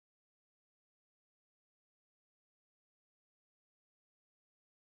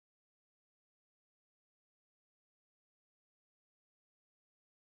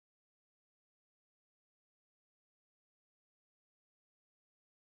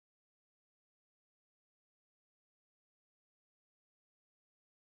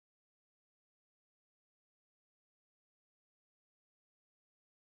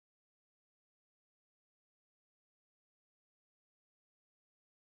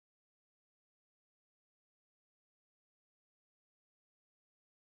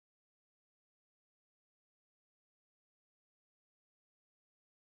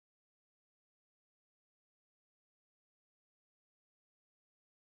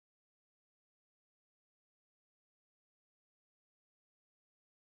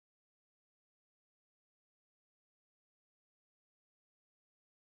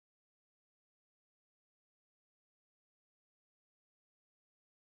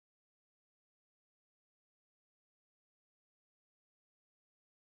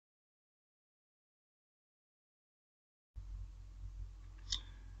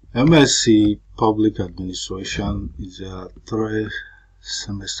M.Sc Public Administration is a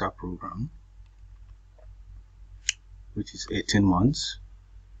 3-semester program which is 18 months,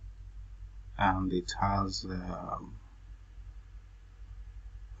 and it has a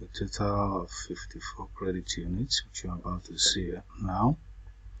total of 54 credit units, which you're about to see now.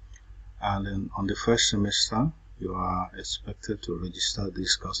 And then on the first semester, you are expected to register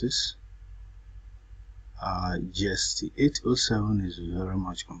these courses. GST 807 is very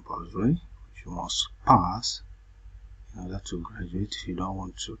much compulsory, which you must pass in order to graduate if you don't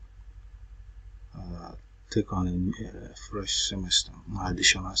want to take on a fresh semester, an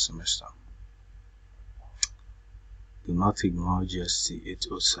additional semester. Do not ignore GST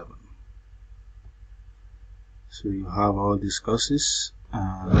 807. So you have all these courses,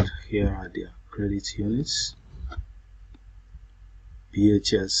 and here are their credit units.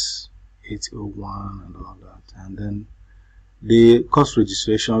 PHS 801 and all that, and then the course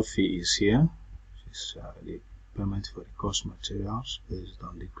registration fee is here, which is the payment for the course materials based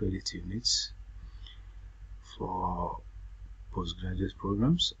on the credit units for postgraduate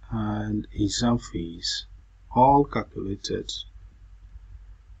programs, and exam fees, all calculated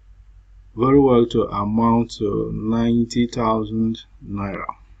very well to amount to 90,000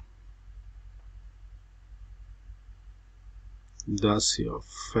 naira. That's your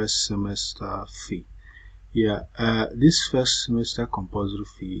first semester fee. This first semester compulsory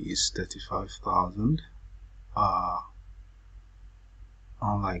fee is 35,000.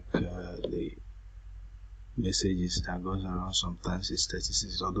 Unlike the messages that goes around, sometimes it's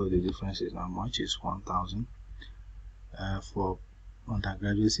 36, although the difference is not much. It's 1,000. For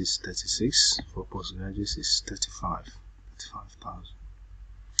undergraduates it's 36, for postgraduates it's 35,000.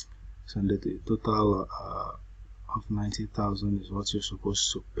 So the total of 90,000 is what you're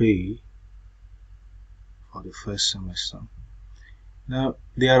supposed to pay for the first semester. Now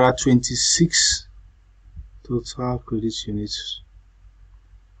there are 26 total credit units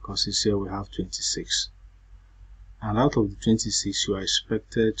courses. Here we have 26, and out of the 26 you are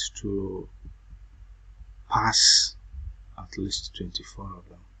expected to pass at least 24 of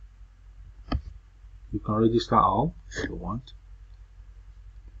them. You can register all if you want.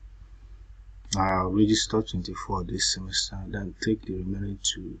 I'll register 24 this semester, then take the remaining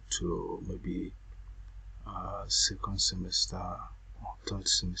 2 to maybe second semester or third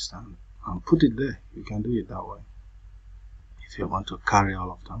semester and put it there. You can do it that way if you want to carry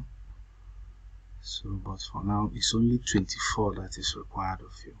all of them. So, but for now it's only 24 that is required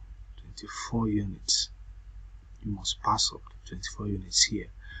of you. 24 units. You must pass up to 24 units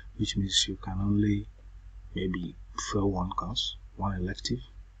here, which means you can only maybe fail one course, one elective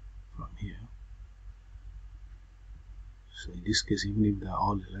from here. So in this case, even if they are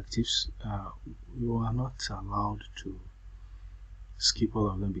all electives, you are not allowed to skip all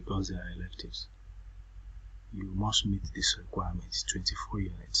of them because they are electives. You must meet this requirement, 24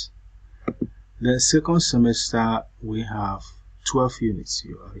 units. Then second semester, we have 12 units.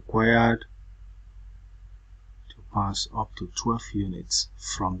 You are required to pass up to 12 units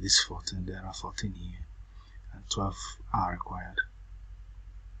from this 14. There are 14 here, and 12 are required.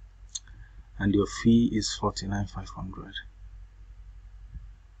 And your fee is 49,500.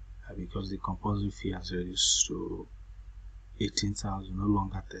 Because the compulsory fee has reduced to 18,000, no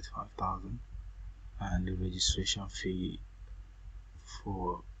longer 35,000, and the registration fee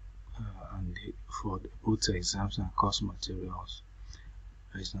for both exams and course materials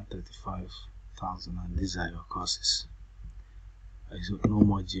is not 35,000, and these are your courses. There's no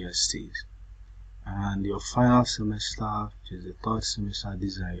more GSTs. And your final semester, which is the third semester,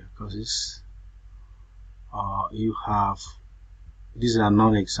 these are your courses. You have, these are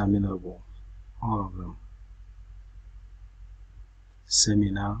non-examinable, all of them.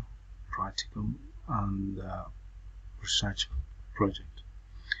 Seminar, practicum, and research project.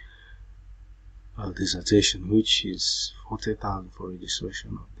 Dissertation, which is 40,000 for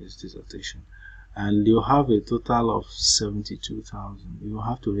registration of this dissertation. And you have a total of 72,000. You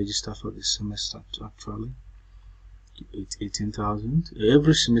have to register for the semester actually. It's 18,000.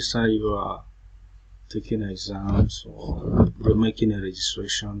 Every semester you are taking exams or making a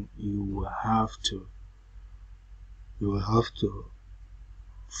registration, you will have to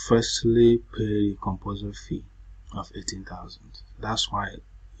firstly pay the compulsory fee of 18,000. That's why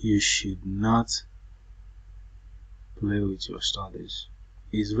you should not play with your studies.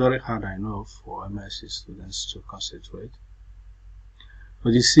 It's very hard, I know, for M.Sc students to concentrate,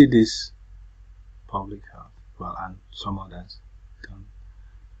 but you see this public health, well, and some others don't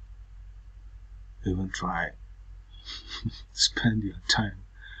even try spend your time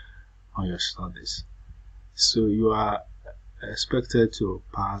on your studies. So you are expected to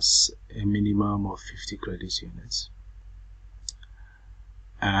pass a minimum of 50 credit units,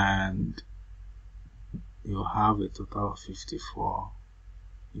 and you have a total of 54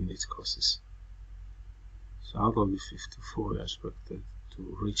 unit courses. So out of the 54, you're expected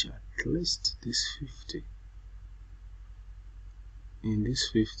to reach at least this 50. In this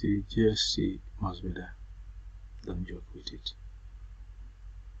 50, GST must be there. Don't joke with it.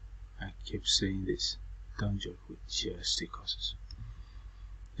 I keep saying this. Don't joke with GST courses.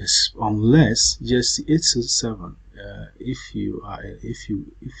 Yes, unless GST 807, if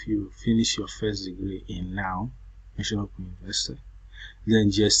you finish your first degree in NOUN, National Open University, then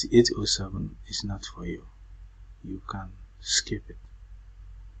GST 807 is not for you. You can skip it.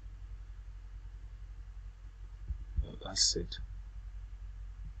 That's it.